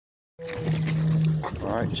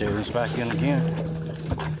Alright, Jaden's back in again.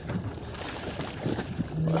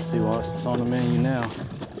 Let's see what's on the menu now.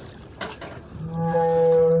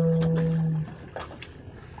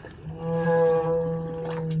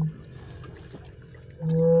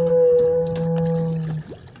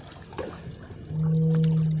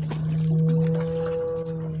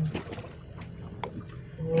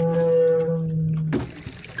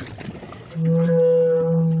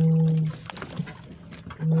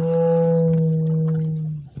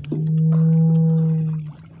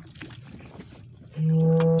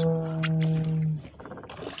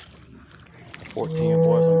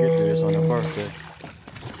 Boys gonna get through this on their birthday.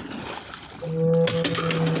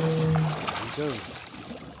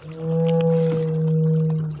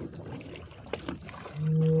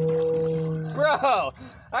 Bro,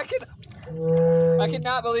 I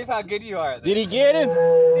cannot believe how good you are at this. Did he get him?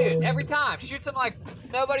 Dude, every time. Shoots him like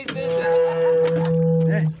nobody's business.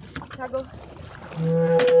 Hey.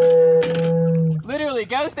 Literally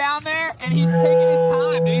goes down there and he's taking his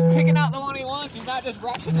time. And he's picking out the one he wants. He's not just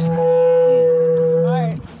rushing it.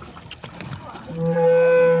 Smart.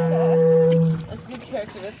 That's a good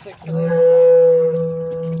characteristic for later.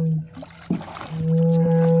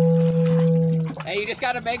 Hey, you just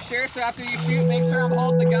gotta make sure, so after you shoot, make sure I'm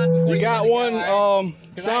holding the gun before you got one,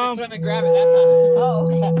 because I had to Sam? swim and grab it that time. Oh.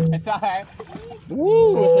 It's alright.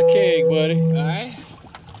 Woo, it's a keg, buddy. Alright.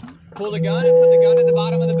 Pull the gun and put the gun at the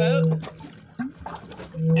bottom of the boat.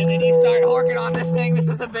 And then you start horking on this thing. This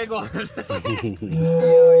is a big one. Yo,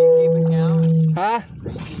 are you keeping count? Huh?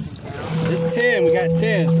 It's 10. We got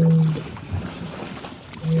 10.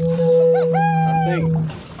 I think.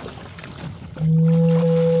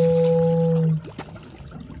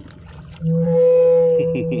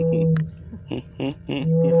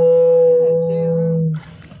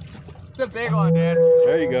 It's a big one, dude.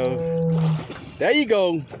 There you go. There you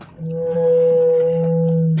go.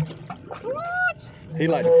 He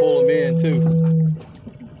like to pull them in too.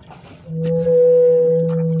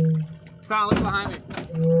 Son, look behind me.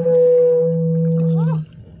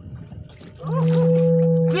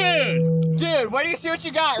 Dude, where do you see what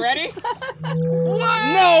you got? Ready? What?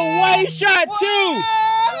 No way, shot What? two.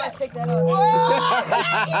 How do I pick that up? You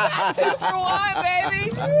got 2 for 1, baby.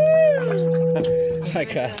 I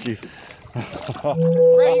got you.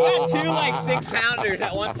 Bro, you got 2 like 6-pounders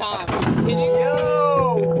at one time. Can you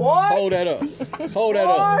go? What? Hold that up. Hold that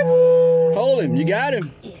up. Hold him. You got him.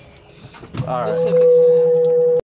 All right. Specific shot.